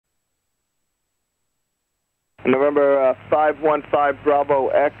November 515 Bravo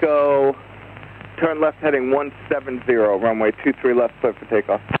Echo, turn left heading 170, runway 23 left, clear for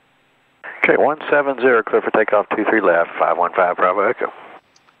takeoff. Okay, 170, clear for takeoff, 23 left, 515 Bravo Echo.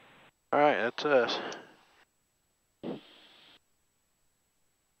 All right, that's us.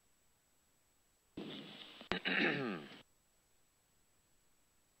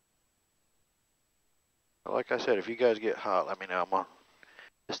 Like I said, if you guys get hot, let me know.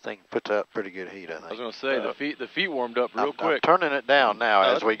 This thing puts out pretty good heat, I think. I was going to say, the feet warmed up real quick. I'm turning it down now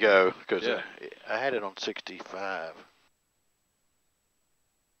as we go, because I had it on 65.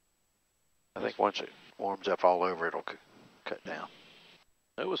 I think once it warms up all over, it'll cut down.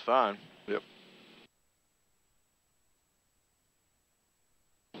 It was fine. Yep.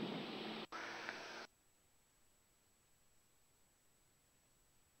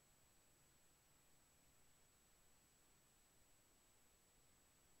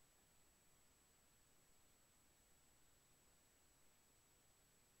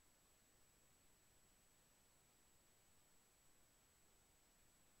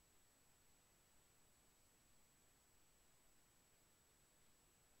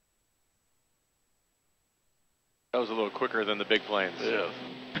 That was a little quicker than the big planes. Yeah.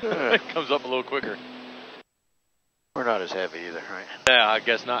 It comes up a little quicker. We're not as heavy either, right? Yeah, I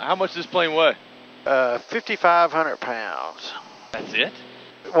guess not. How much does this plane weigh? 5,500 pounds. That's it?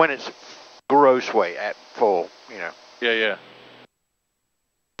 When it's gross weight at full, you know. Yeah, yeah.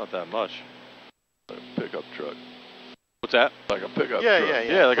 Not that much. Like a pickup truck. What's that? Like a pickup truck.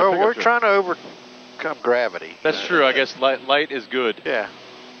 Yeah, like a pickup we're truck. trying to overcome gravity. That's true. I guess light is good. Yeah.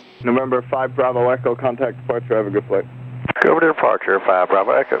 November 5 Bravo Echo, contact departure, have a good flight. Go over to departure, 5 Bravo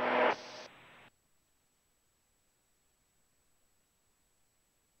Echo.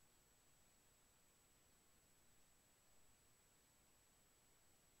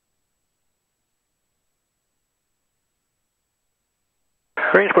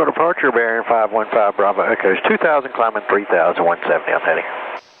 Greensboro departure, bearing 515 Bravo Echoes, 2,000 climbing 3,000, 170 on heading.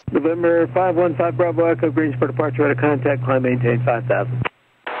 November 515 Bravo Echo, Greensboro departure, out of contact, climb maintain 5,000.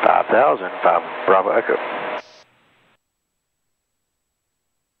 5,000, 5 Bravo Echo.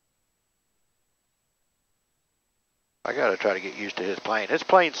 I gotta try to get used to his plane. His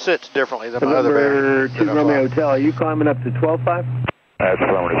plane sits differently than my other November 2 Romeo Hotel, are you climbing up to 12.5? That's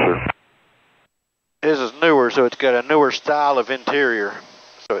affirmative, sir. His is newer, so it's got a newer style of interior,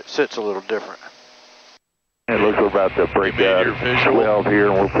 so it sits a little different. It looks like we're about to break out 12 here,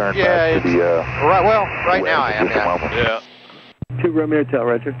 and we'll turn back to the... right now I am, Yeah. 2 Romeo Hotel,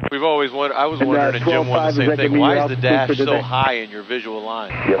 Roger. We've always wondered, I was wondering, and Jim wondered the same thing, why is the dash so high in your visual line?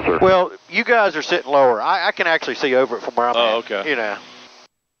 Yes, sir. Well, you guys are sitting lower. I can actually see over it from where I'm at. Oh, okay. You know.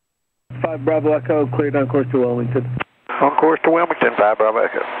 5 Bravo Echo, cleared on course to Wilmington. On course to Wilmington, 5 Bravo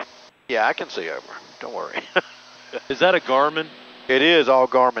Echo. Yeah, I can see over. Don't worry. Is that a Garmin? It is all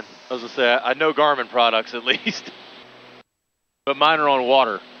Garmin. I was going to say, I know Garmin products at least. But mine are on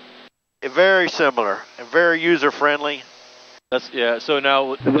water. Very similar and very user-friendly. Yeah, so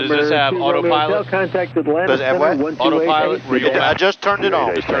now, does this have autopilot? Contact Atlanta. Does it have what? Autopilot? I just turned it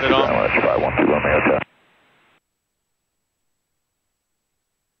on. Just turn it on. 512 Romeo Hotel.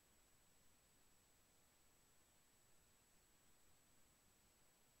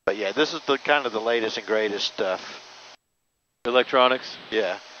 But yeah, this is the kind of the latest and greatest stuff. Electronics?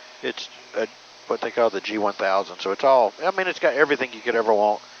 Yeah, it's what they call the G1000. So it's all, I mean, it's got everything you could ever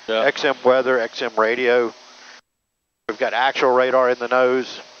want. Yeah. XM weather, XM radio. We've got actual radar in the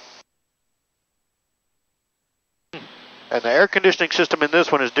nose. And the air conditioning system in this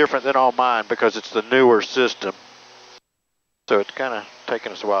one is different than all mine because it's the newer system. So it's kind of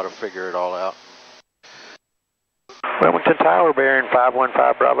taken us a while to figure it all out. Wilmington Tower, bearing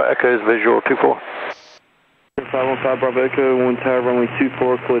 515 Bravo Echoes, visual 24. 515 Bravo Echo, 1 Tower, runway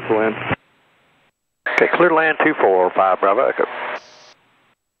 24, clear to land. Okay, clear to land 24, 5 Bravo Echo.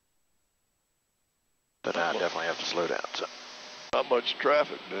 But I definitely have to slow down. So. Not much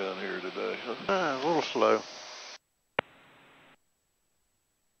traffic down here today, huh? A little slow.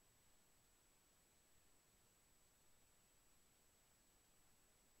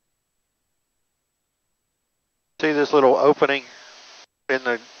 See this little opening in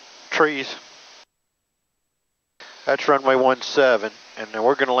the trees? That's runway 17, and then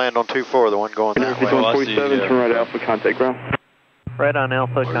we're going to land on 24, the one going that way. 147, turn right Alpha, contact ground. Right on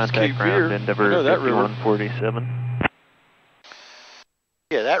Alpha, contact ground, Endeavor 5147.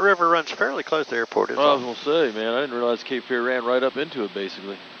 Yeah, that river runs fairly close to the airport. I was going to say, man, I didn't realize Cape Fear ran right up into it,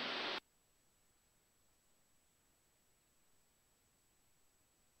 basically.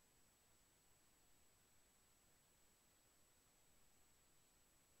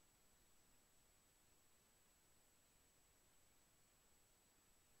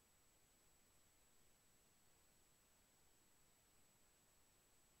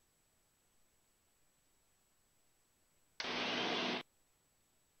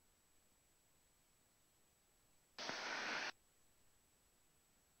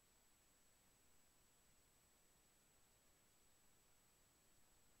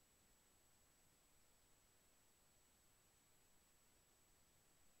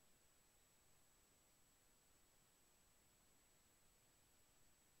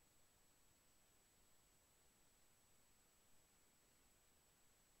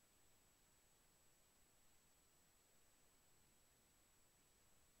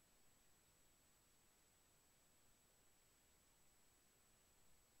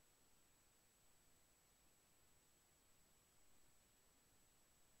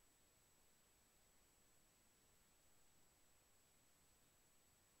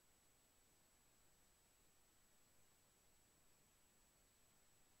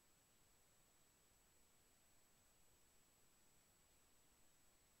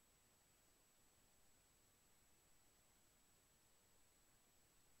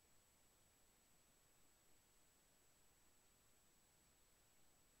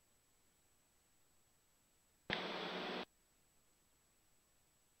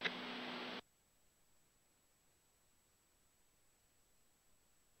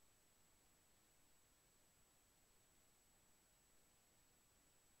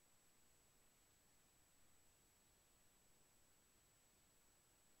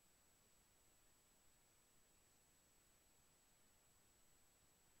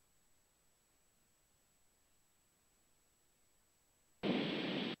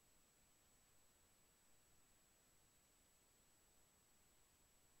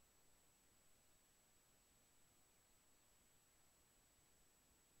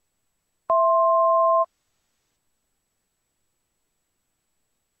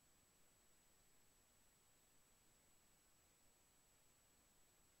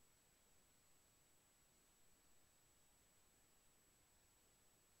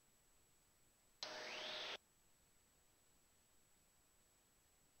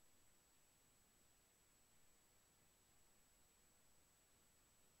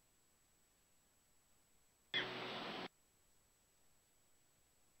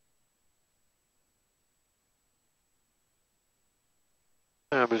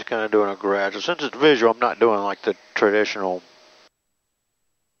 I'm just kind of doing a gradual. Since it's visual, I'm not doing like the traditional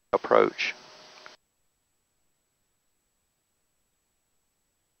approach.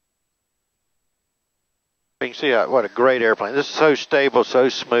 You can see what a great airplane. This is so stable, so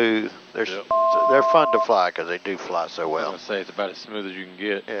smooth. They're fun to fly because they do fly so well. I was gonna say it's about as smooth as you can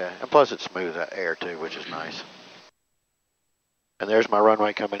get. Yeah, and plus it's smooth air too, which is nice. And there's my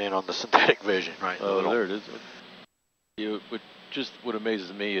runway coming in on the synthetic vision, right? Oh, there it is. What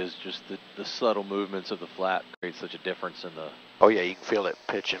amazes me is just the subtle movements of the flap create such a difference in the. Oh yeah, you can feel it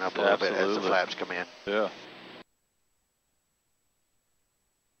pitching up a little bit as the flaps come in. Yeah.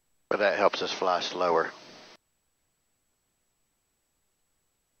 But that helps us fly slower.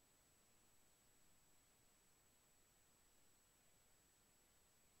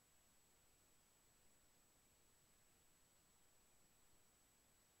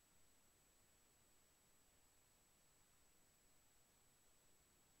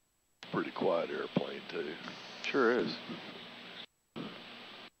 Pretty quiet airplane too. Sure is.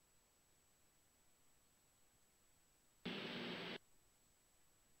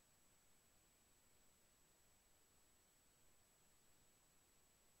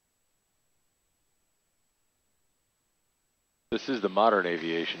 This is the modern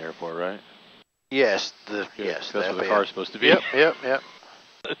aviation airport, right? Yes, yes. That's where the car's supposed to be. Yep. It'd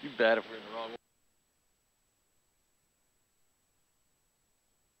be bad if we're in the wrong one.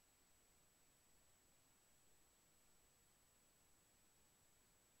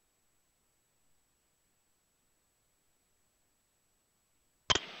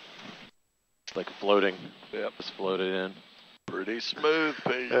 It's like floating. Yep, it's floated in. Pretty smooth,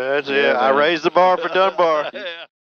 Pete. That's it. I raised the bar for Dunbar. Yeah.